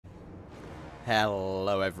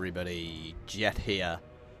Hello everybody, Jet here,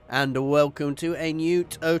 and welcome to a new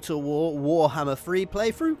Total War Warhammer free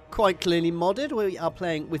playthrough, quite clearly modded. We are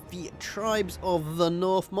playing with the Tribes of the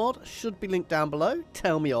North mod, should be linked down below,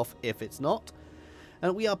 tell me off if it's not.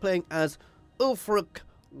 And we are playing as Ulfric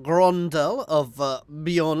Grondal of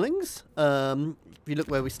Bjornlings. If you look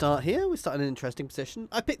where we start here, we start in an interesting position.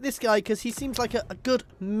 I picked this guy because he seems like a good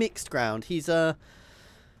mixed ground. He's, you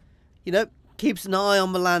know, keeps an eye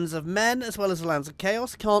on the lands of men as well as the lands of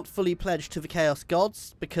chaos. Can't fully pledge to the chaos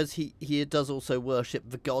gods because he does also worship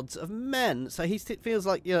the gods of men. So he feels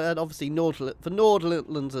like, you know, and obviously the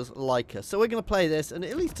Nordlanders like us. So we're going to play this, and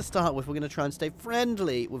at least to start with, we're going to try and stay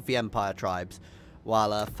friendly with the Empire tribes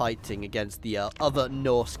while fighting against the other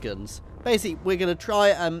Norscans. Basically, we're going to try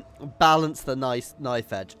and balance the nice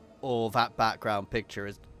knife edge. Oh, that background picture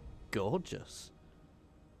is gorgeous.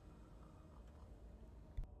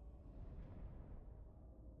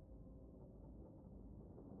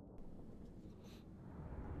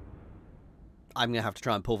 I'm going to have to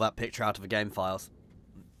try and pull that picture out of the game files,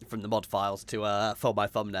 from the mod files, to for my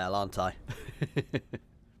thumbnail, aren't I?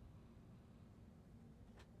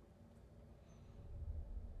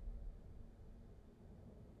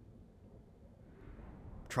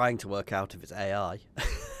 Trying to work out if it's AI.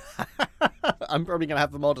 I'm probably going to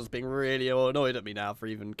have the modders being really annoyed at me now for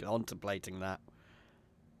even contemplating that.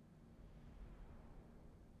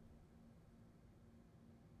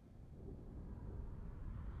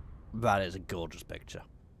 That is a gorgeous picture.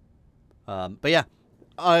 But yeah,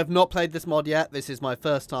 I have not played this mod yet. This is my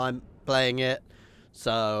first time playing it,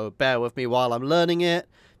 so bear with me while I'm learning it.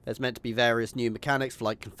 There's meant to be various new mechanics for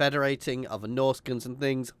like confederating, other Norscans and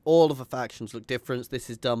things. All of the factions look different. This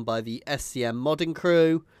is done by the SCM modding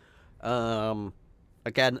crew.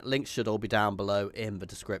 Again, links should all be down below in the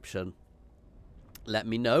description. Let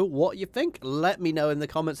me know what you think. Let me know in the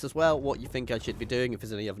comments as well what you think I should be doing, if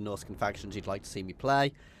there's any other Norscan factions you'd like to see me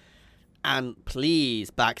play. And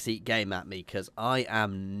please backseat game at me, because I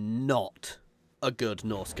am not a good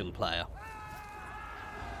Norscan player.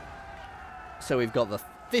 So we've got the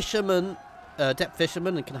fisherman, depth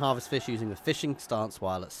fisherman, and can harvest fish using the fishing stance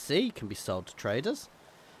while at sea. Can be sold to traders.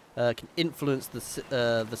 Can influence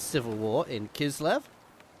the civil war in Kislev.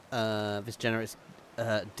 This generates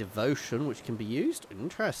devotion, which can be used.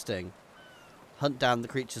 Interesting. Hunt down the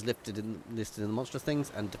creatures listed in the monstrous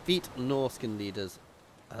things and defeat Norscan leaders.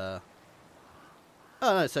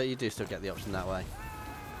 Oh no, so you do still get the option that way.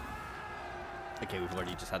 Okay, we've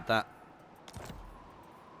already just had that.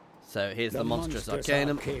 So here's the monstrous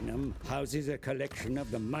arcanum. Arcanum houses a collection of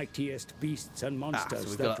the mightiest beasts and monsters. So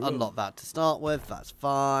we've got to unlock that to start with. That's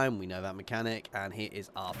fine. We know that mechanic. And here is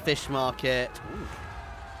our fish market. Ooh.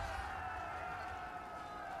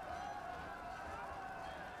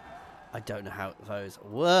 I don't know how those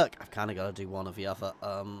work. I've kind of got to do one or the other.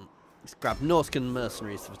 Let's grab Norscan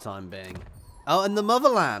mercenaries for the time being. Oh, and the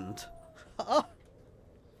motherland. Oh.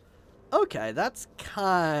 Okay, that's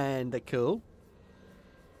kind of cool.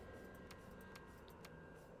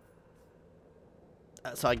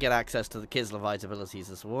 So I get access to the Kislevite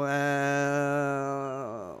abilities as well.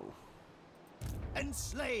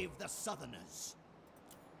 Enslave the Southerners.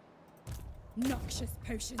 Noxious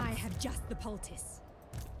potion. I have just the poultice.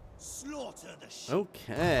 Slaughter the sheep.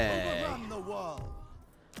 Okay. Overrun the world.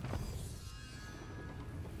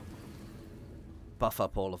 Buff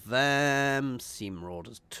up all of them. See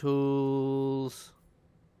Marauders tools.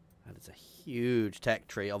 That is a huge tech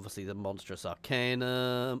tree. Obviously the monstrous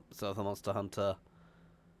arcanum. So the monster hunter.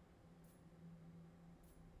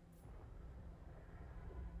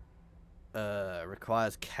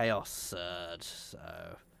 Requires chaos surge.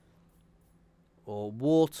 So, or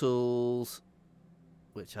war tools,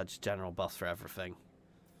 which are just general buffs for everything.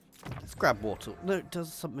 Let's grab war tool. No,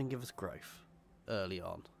 does something give us growth early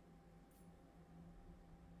on?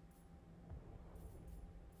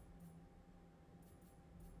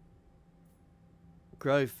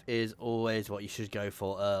 Growth is always what you should go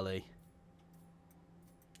for early.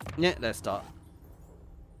 Yeah, let's start.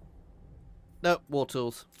 No, war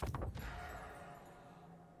tools.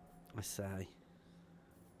 I say.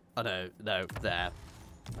 Oh no, no, there.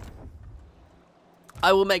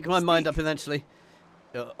 I will make my mind up eventually.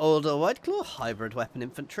 Order Whiteclaw, hybrid weapon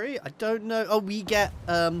infantry. I don't know. Oh, we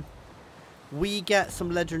get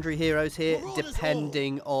some legendary heroes here,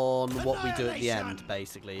 depending on what we do at the end,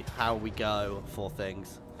 basically. How we go for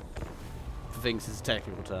things. For things is a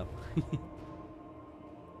technical term.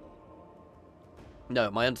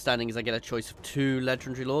 No, my understanding is I get a choice of 2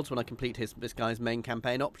 legendary lords when I complete this guy's main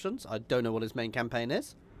campaign options. I don't know what his main campaign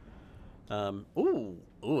is. Ooh,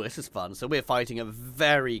 this is fun. So we're fighting a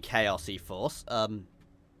very chaosy force.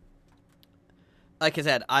 like I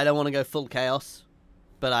said, I don't want to go full chaos,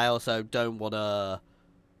 but I also don't want to,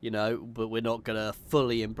 you know, but we're not going to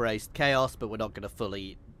fully embrace chaos, but we're not going to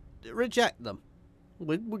fully reject them.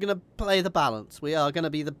 We're going to play the balance. We are going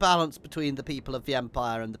to be the balance between the people of the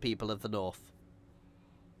Empire and the people of the North.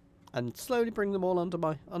 And slowly bring them all under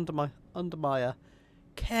my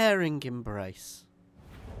caring embrace.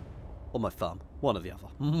 Or my thumb. One or the other.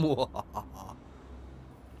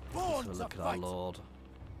 Let's have a look at our lord.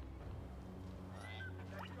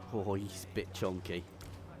 Oh, he's a bit chunky.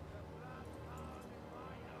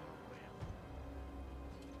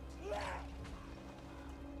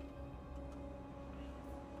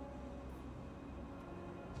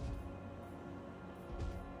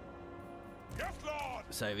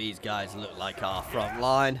 So these guys look like our front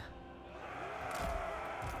line.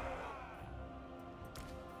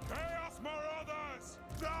 Chaos Marauders!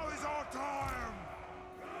 Now is our time!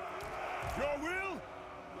 Your will?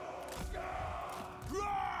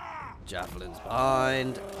 Javelins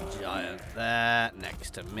behind. Giant there,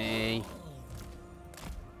 next to me.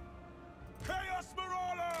 Chaos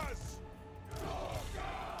Marauders!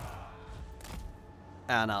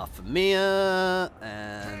 And our Familiar.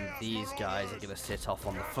 And these guys are going to sit off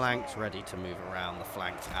on the flanks, ready to move around the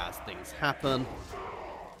flanks as things happen.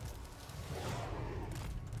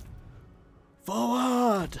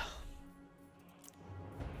 Forward!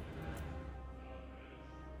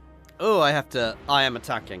 Oh, I am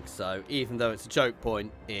attacking, so even though it's a choke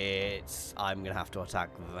point, I'm going to have to attack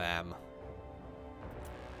them.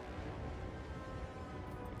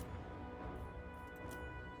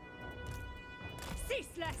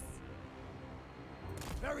 Ceaseless!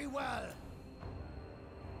 Very well.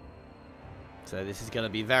 So this is going to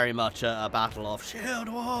be very much a battle of shield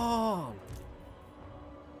wall.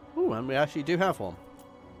 Ooh, and we actually do have one.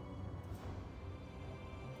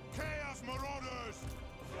 Chaos Marauders!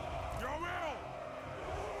 Your will!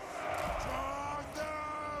 Drive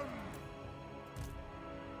them!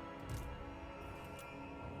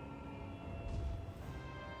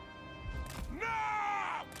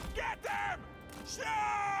 Now! Get them!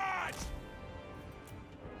 Charge!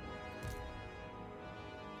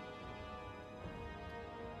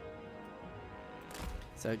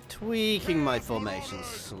 So tweaking my formation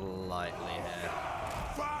slightly here.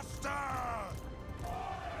 Faster!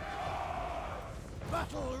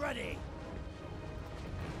 Battle ready.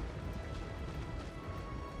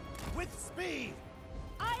 With speed.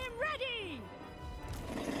 I am ready!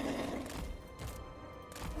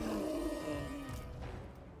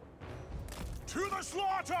 To the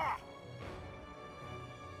slaughter!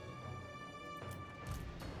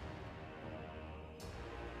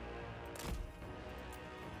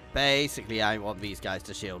 Basically, I want these guys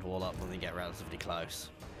to shield wall up when they get relatively close.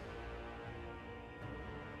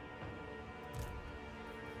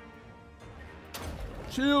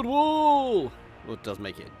 Shield wall! Well, it does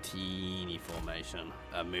make it a teeny formation.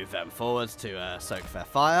 Move them forwards to soak their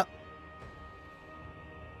fire.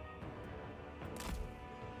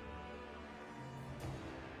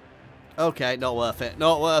 Okay, not worth it.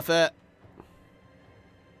 Not worth it.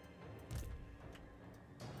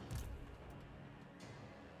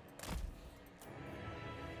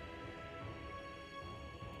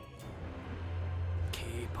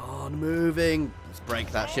 Keep on moving. Let's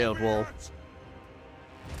break that shield wall.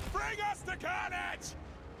 Bring us the carnage!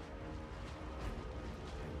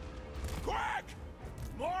 Quick!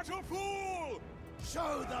 Mortal fool!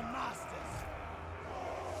 Show the masters.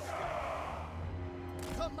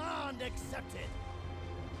 Command accepted.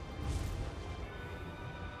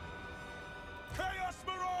 Chaos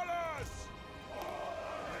Marauders!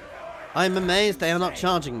 I'm amazed they are not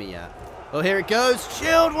charging me yet. Oh, here it goes.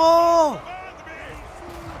 Shield wall! Command me!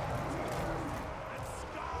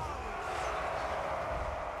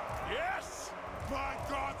 Yes! My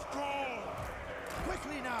God's call!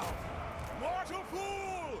 Quickly now. Mortal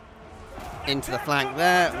fool! Into the flank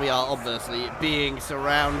there. We are obviously being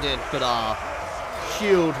surrounded, but our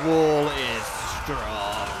shield wall is strong.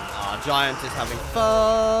 Our giant is having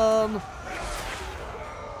fun.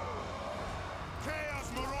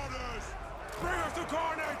 Chaos Marauders! Bring us the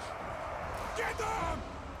carnage! Get them!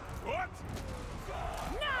 What?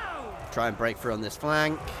 No! Try and break through on this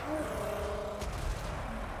flank.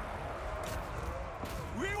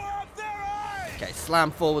 We want their eyes! Okay, slam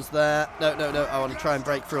forwards there. No, no, no. I want to try and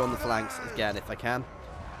break through on the flanks again if I can.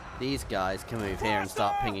 These guys can move here and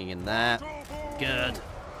start pinging in there. Good.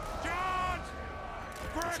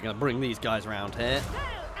 Just going to bring these guys around here.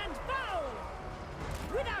 Hail and bow!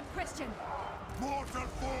 Without question! Mortal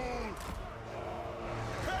fool!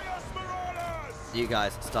 Chaos Marauders! You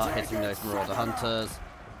guys start hitting those Marauder Hunters.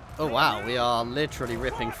 Oh wow, we are literally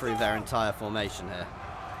ripping through their entire formation here.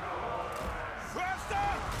 Faster!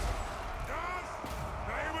 Yes!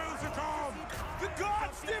 They will succumb! The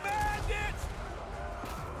gods demand it!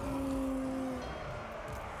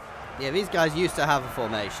 Yeah, these guys used to have a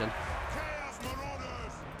formation. Chaos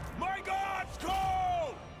Marauders! My gods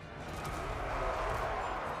call!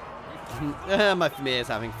 My Familiar's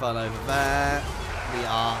having fun over there. We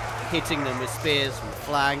are hitting them with spears from the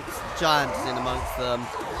flanks. Giant is in amongst them.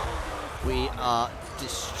 We are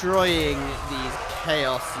destroying these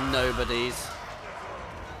chaos nobodies.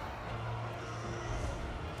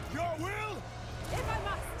 Your will! If I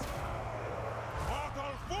must.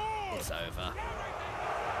 Mortal fool! It's over.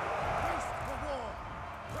 Haste for war.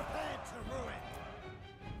 Prepare to ruin.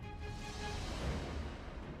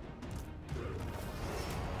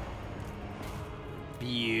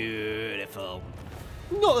 Beautiful.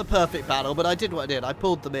 Not the perfect battle, but I did what I did. I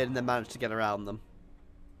pulled them in and then managed to get around them.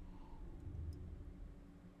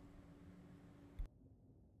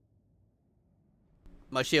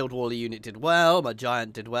 My shield waller unit did well. My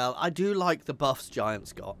giant did well. I do like the buffs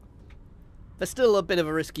giants got. They're still a bit of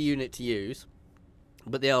a risky unit to use,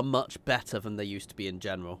 but they are much better than they used to be in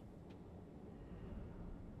general.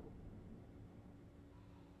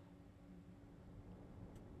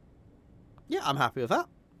 Yeah, I'm happy with that.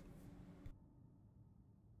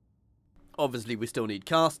 Obviously, we still need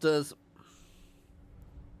casters.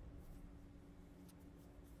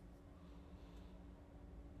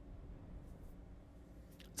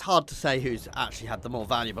 It's hard to say who's actually had the more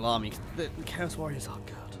valuable army. The Chaos Warriors are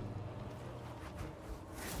good.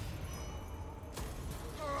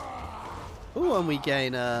 Ooh, and we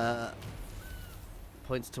gain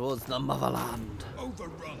points towards the motherland.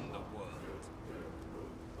 Overrun the world.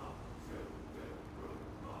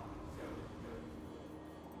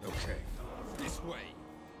 Okay, this way.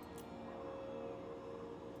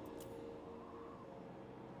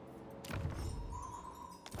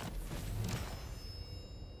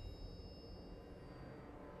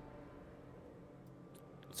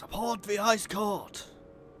 Support the Ice Court.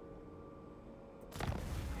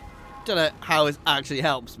 Don't know how it actually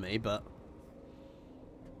helps me, but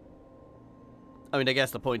I mean, I guess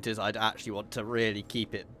the point is I'd actually want to really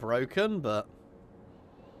keep it broken, but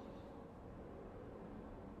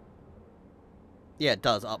yeah, it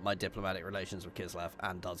does up my diplomatic relations with Kislev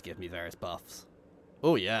and does give me various buffs.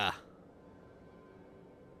 Oh yeah.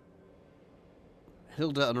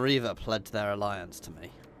 Hilda and Riva pledged their alliance to me.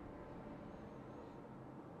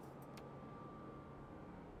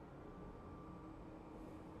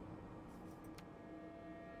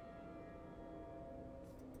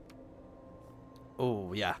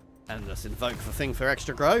 Oh, yeah. And let's invoke the thing for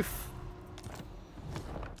extra growth.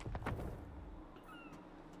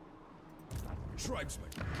 Tribesmen.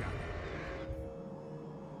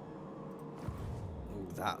 Ooh,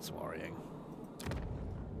 that's worrying.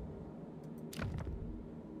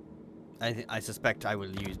 I suspect I will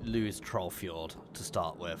lose Trollfjord to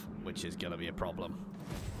start with, which is going to be a problem.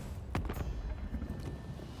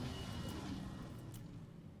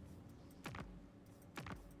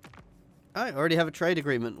 I already have a trade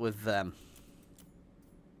agreement with them.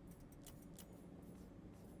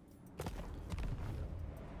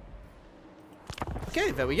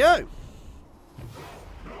 Okay, there we go.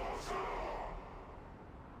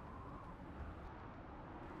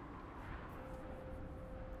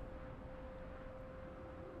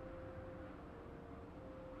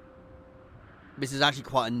 This is actually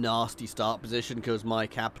quite a nasty start position because my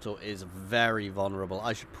capital is very vulnerable.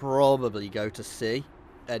 I should probably go to sea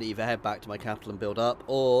and either head back to my capital and build up,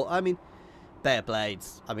 or, I mean, Bear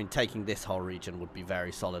Blades. I mean, taking this whole region would be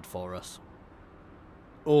very solid for us.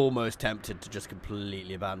 Almost tempted to just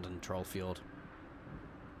completely abandon Trollfjord.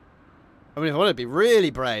 I mean, if I want to be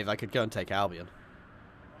really brave, I could go and take Albion.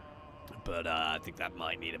 But I think that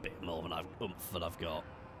might need a bit more than oomph than I've got.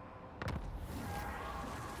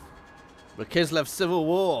 The Kislev Civil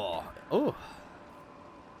War. Oh.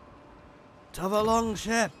 To the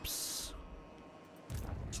longships.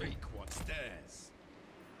 Take what's theirs.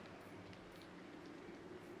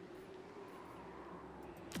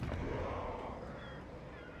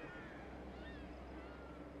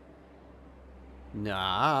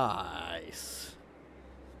 Nice.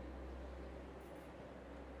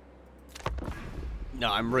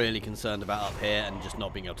 No, I'm really concerned about up here and just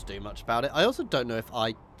not being able to do much about it. I also don't know if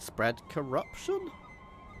I spread corruption.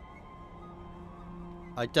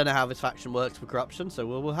 I don't know how this faction works for corruption, so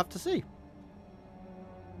we'll have to see.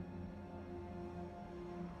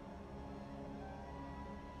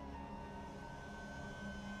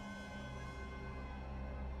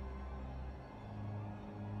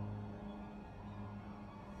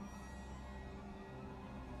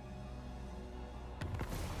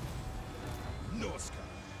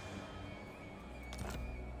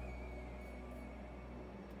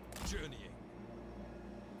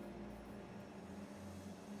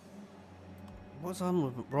 What's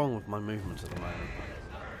wrong with my movement at the moment?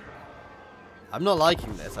 I'm not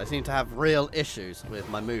liking this. I seem to have real issues with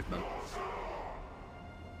my movement.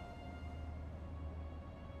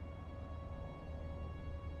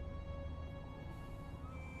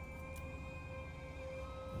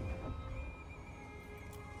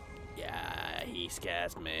 Yeah, he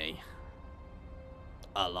scares me.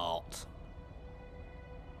 A lot.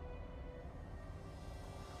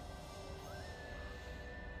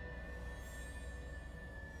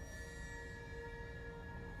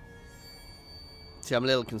 See, I'm a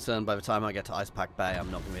little concerned by the time I get to Icepack Bay, I'm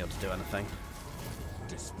not going to be able to do anything.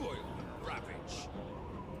 Despoil and ravage.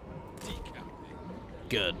 Decamping.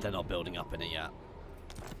 Good, they're not building up in it yet.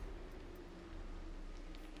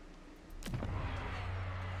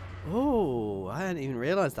 Oh, I hadn't even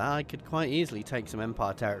realised that. I could quite easily take some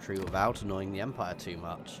Empire territory without annoying the Empire too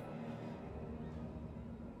much.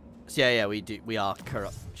 So yeah, we are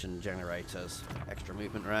corruption generators. Extra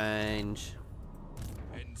movement range.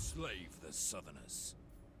 Enslave the Southerners.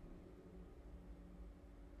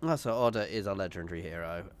 Oh, so Oda is a legendary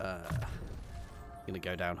hero. Gonna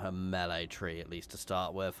go down her melee tree at least to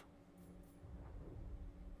start with.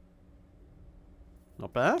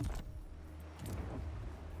 Not bad.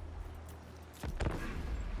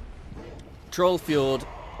 Trollfjord,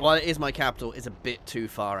 while it is my capital, is a bit too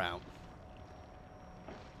far out.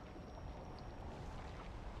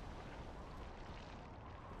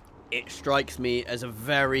 It strikes me as a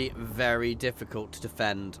very, very difficult to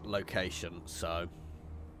defend location, so...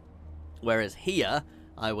 Whereas here,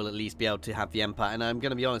 I will at least be able to have the Empire, and I'm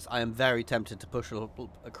going to be honest, I am very tempted to push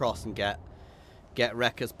across and get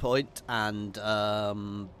Wrecker's Point and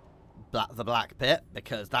the Black Pit,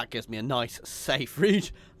 because that gives me a nice, safe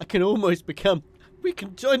reach. I can almost become... We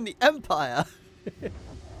can join the Empire!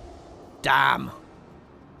 Damn!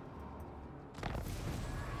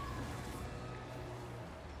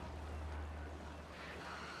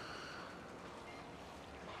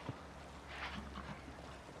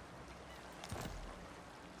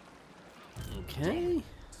 Okay.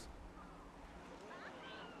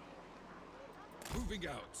 Moving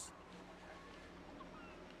out.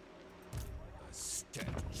 A stench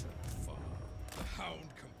of fire. The hound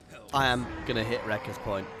compelled. I am gonna hit Wrecker's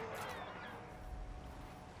Point.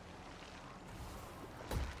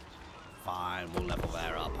 Fine, we'll level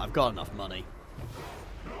there up. I've got enough money.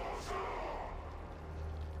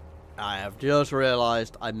 I have just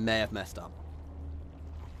realised I may have messed up.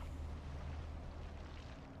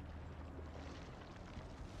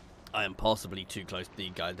 I am possibly too close to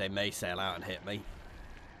these guys. They may sail out and hit me.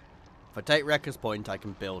 If I take Wrecker's Point, I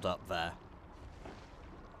can build up there.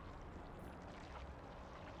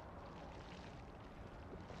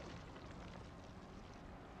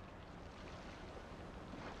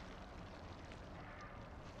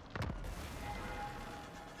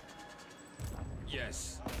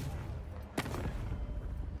 Yes.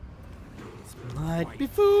 This might be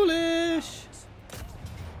foolish.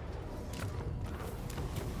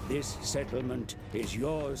 This settlement is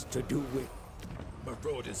yours to do with.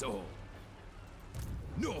 Marauders all.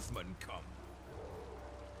 Northmen come.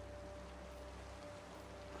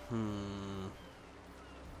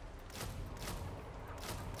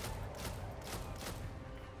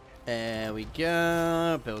 There we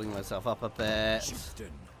go. Building myself up a bit.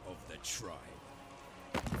 Chieftain of the tribe.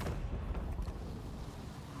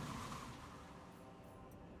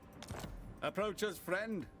 Approach us,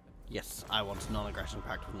 friend. Yes, I want a non-aggression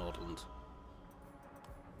pact with Nordland.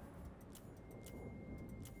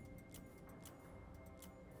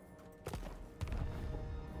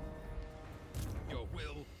 Your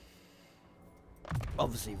will.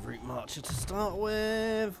 Obviously, route marcher to start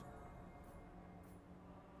with.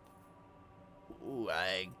 Ooh,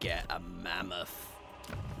 I get a mammoth.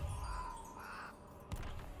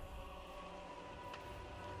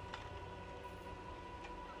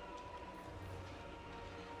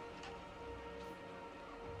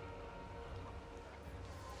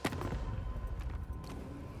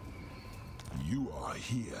 You are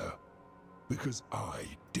here because I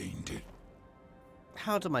deigned it.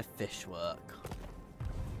 How do my fish work?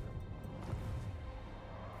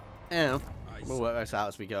 Yeah, we'll work this out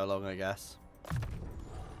as we go along, I guess.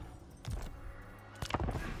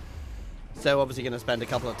 So obviously going to spend a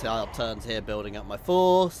couple of turns here building up my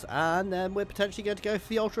force, and then we're potentially going to go for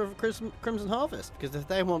the Altar of Crimson Harvest, because if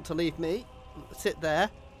they want to leave me sit there,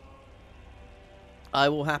 I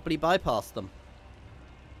will happily bypass them.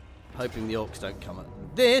 Hoping the orcs don't come.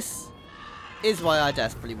 This is why I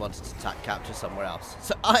desperately wanted to capture somewhere else.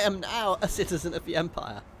 So I am now a citizen of the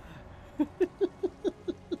Empire.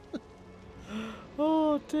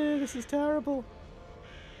 Oh dear, this is terrible.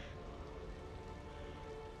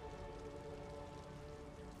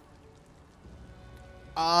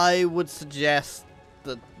 I would suggest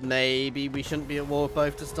that maybe we shouldn't be at war with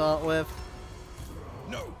both to start with.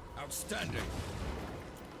 No, outstanding.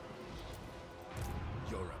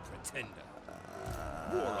 You're a pretender.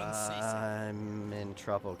 War unceasing. I'm in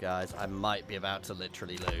trouble, guys. I might be about to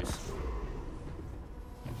literally lose.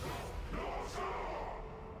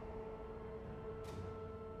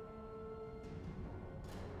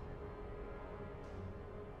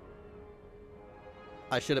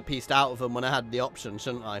 I should have pieced out of them when I had the option,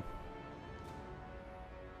 shouldn't I?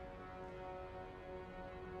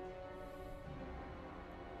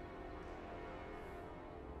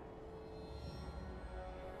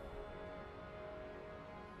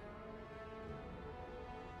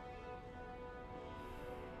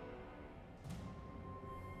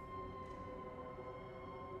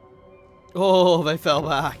 Oh, they fell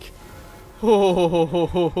back.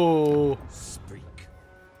 Oh. Speak.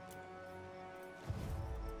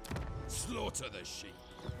 Slaughter the sheep.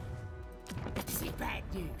 See bad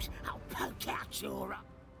news. I'll poke out your...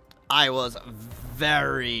 I was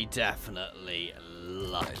very definitely A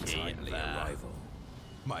lucky timely there. arrival.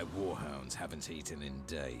 My warhounds haven't eaten in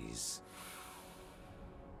days.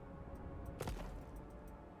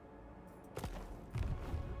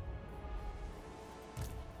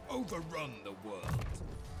 Overrun the world.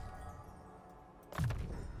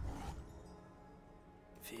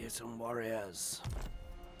 Fearsome warriors.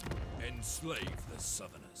 Enslave the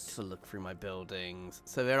Southerners. To look through my buildings.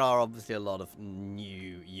 So there are obviously a lot of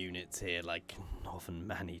new units here, like Northern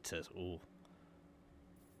man-eaters. Ooh.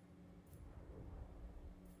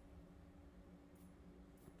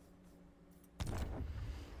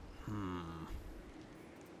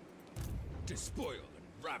 Despoil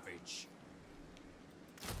and ravage.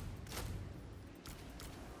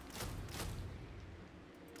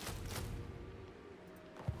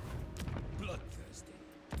 Bloodthirsty.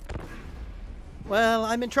 Well,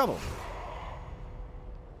 I'm in trouble.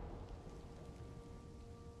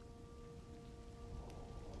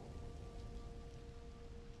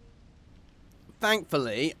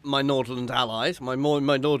 Thankfully, my Northern allies, my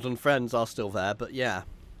Northern friends are still there, but yeah.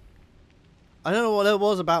 I don't know what it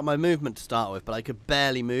was about my movement to start with, but I could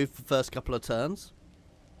barely move for the first couple of turns.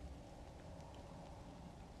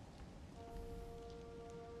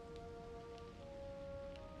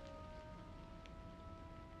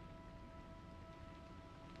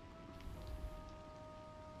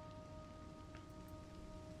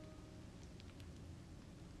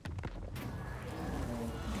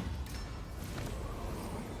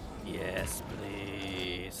 Yes,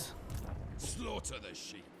 please. Slaughter the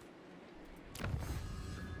sheep.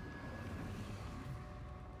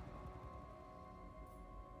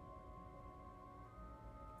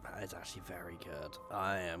 That is actually very good.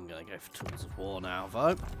 I am going to go for Tools of War now,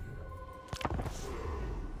 though.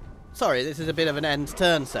 Sorry, this is a bit of an end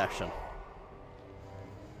turn session.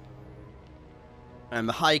 I'm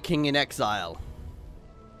the High King in exile.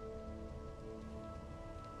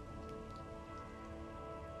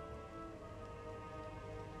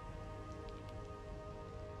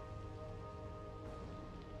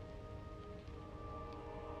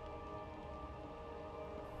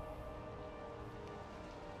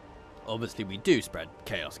 Obviously, we do spread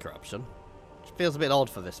chaos corruption, which feels a bit odd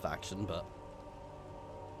for this faction, but...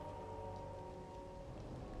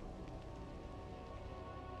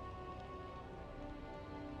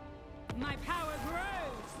 My power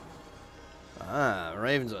grows! Ah,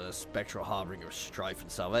 ravens are the spectral harbinger of strife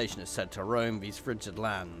and salvation is said to roam these frigid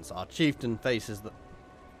lands. Our chieftain faces the...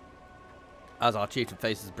 As our chieftain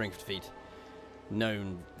faces the brink of defeat,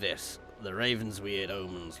 known this, the raven's weird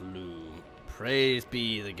omens loom. Praise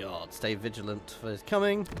be the god. Stay vigilant for his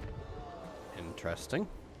coming. Interesting.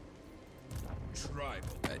 Tribal.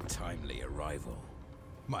 A timely arrival.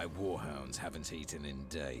 My warhounds haven't eaten in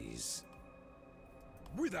days.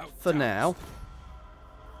 Without For doubt. now.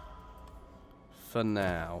 For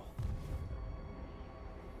now.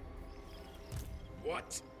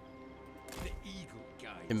 What? The eagle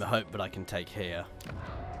guides. In the hope that I can take here.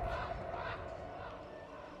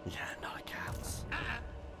 Yeah, not a cats.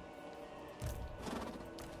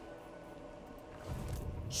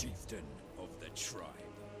 Chieftain of the tribe.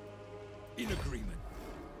 In agreement.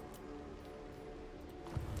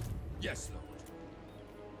 Yes, Lord.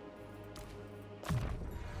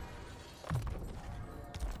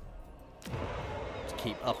 To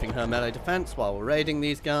keep upping her melee defense while we're raiding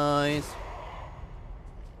these guys.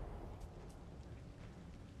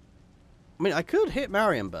 I mean, I could hit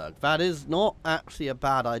Marienburg. That is not actually a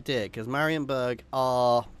bad idea, because Marienburg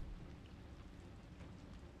are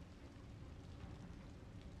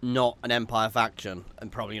not an Empire faction,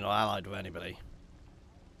 and probably not allied with anybody.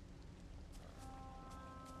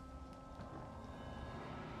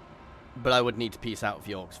 But I would need to peace out with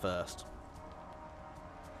the orcs first.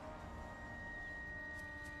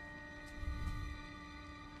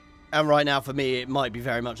 And right now, for me, it might be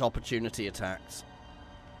very much opportunity attacks.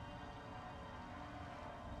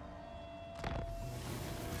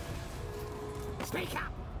 Speak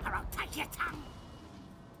up, or I'll take your tongue.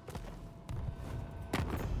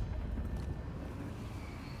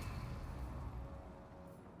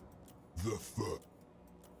 The first.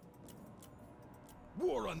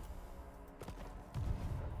 War on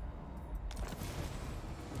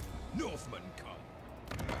Northmen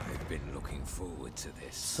come. I've been looking forward to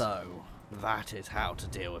this. So, that is how to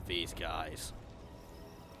deal with these guys.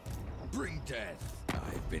 Bring death.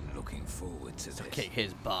 I've been looking forward to So this. kick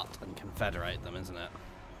his butt and confederate them, isn't it?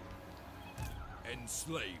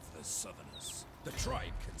 Enslave the Southerners. The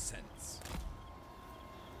tribe consents.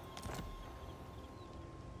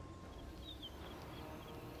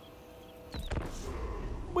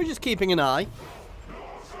 We're just keeping an eye.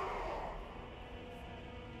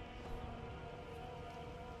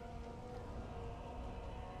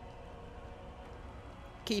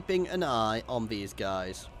 Keeping an eye on these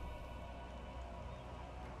guys.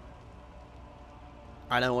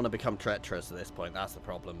 I don't want to become treacherous at this point, that's the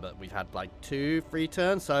problem, but we've had like 2 free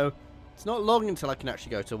turns, so it's not long until I can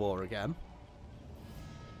actually go to war again.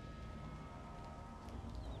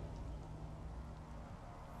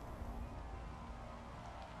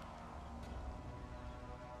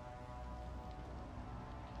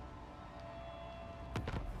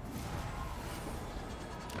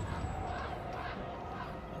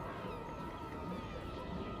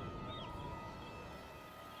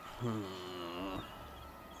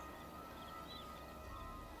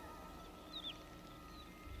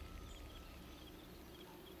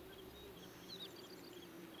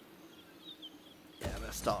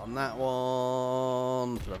 Start on that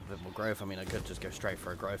one. Put up a bit more growth. I mean, I could just go straight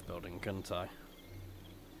for a growth building, couldn't I?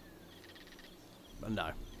 But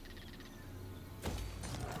no.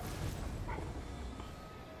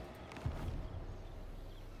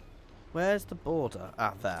 Where's the border?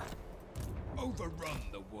 Ah, there. Overrun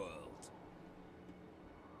the world.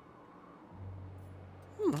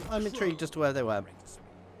 I'm intrigued as to where they were.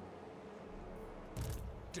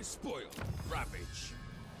 Despoil, ravage.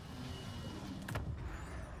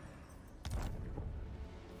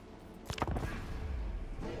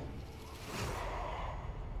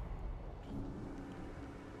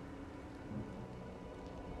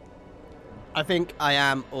 I think I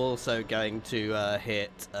am also going to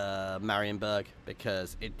hit Marienburg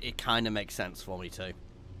because it kind of makes sense for me to.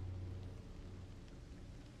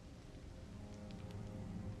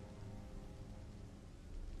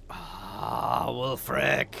 Ah,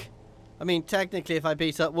 Ulfric. I mean, technically, if I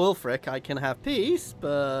beat up Ulfric, I can have peace,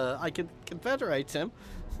 but I can confederate him.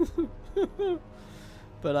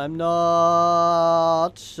 But I'm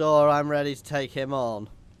not sure I'm ready to take him on.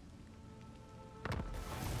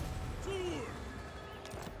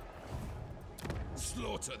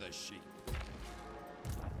 Slaughter the sheep.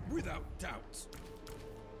 Without doubt.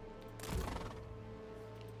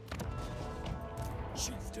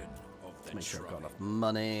 Chieftain of the Make sure I've got tribe. enough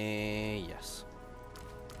money. Yes.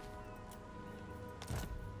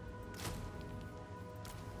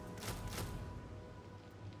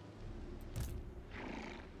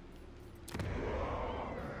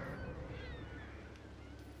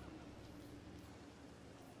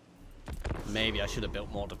 Maybe I should have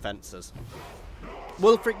built more defences.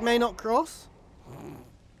 Ulfric may not cross.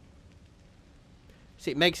 See,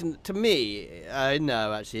 it makes him, to me,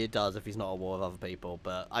 no, actually it does if he's not at war with other people,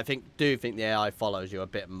 but I do think the AI follows you a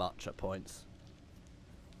bit much at points.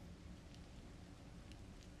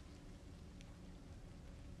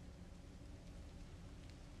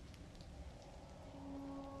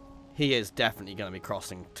 He is definitely going to be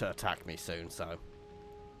crossing to attack me soon, so.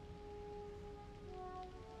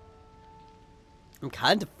 I'm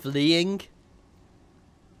kind of fleeing.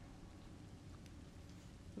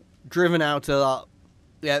 Driven out of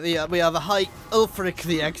we are the high Ulfric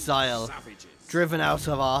the Exiled, Savages. driven out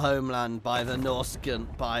of our homeland by the Norscan,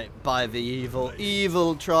 by the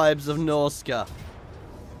evil tribes of Norsca.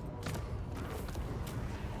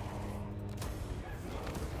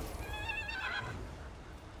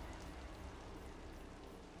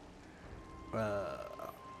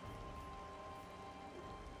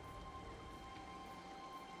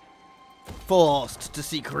 Forced to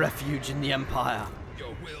seek refuge in the Empire.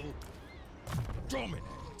 Your will dominate.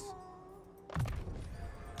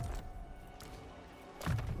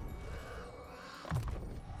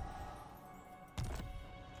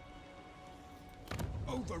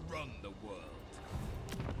 Overrun the world.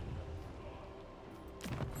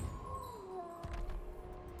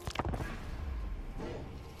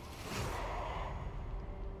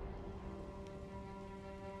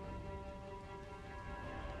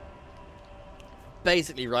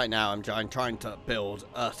 basically right now I'm trying to build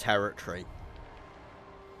a territory.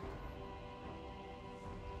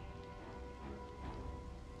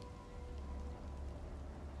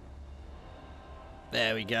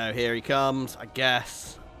 There we go, here he comes, I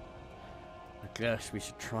guess we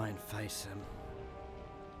should try and face him.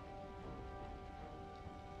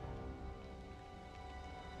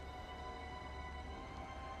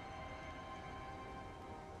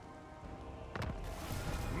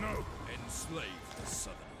 No, enslave the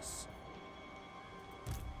Southerners.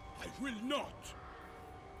 I will not.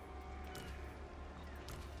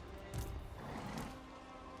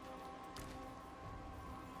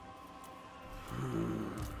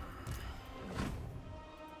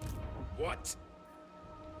 What?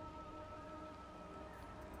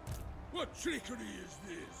 What trickery is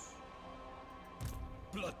this?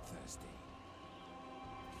 Bloodthirsty.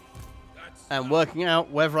 And working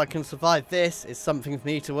out whether I can survive this is something for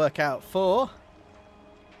me to work out for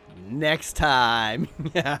next time.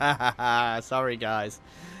 Sorry guys.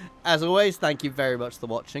 As always, thank you very much for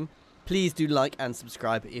watching. Please do like and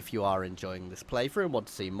subscribe if you are enjoying this playthrough and want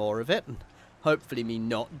to see more of it. And hopefully me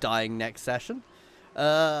not dying next session.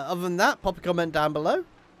 Other than that, pop a comment down below.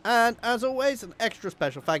 And as always, an extra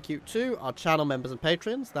special thank you to our channel members and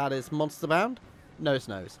patrons. That is Monsterbound,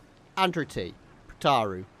 Nose, Andrew T,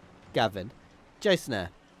 Prataru, Gavin, Jason Air,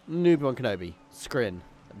 Newborn Kenobi, Skrin,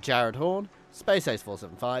 Jared Horn, Space Ace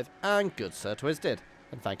 475, and Good Sir Twisted.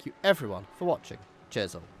 And thank you everyone for watching.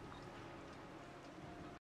 Cheers all.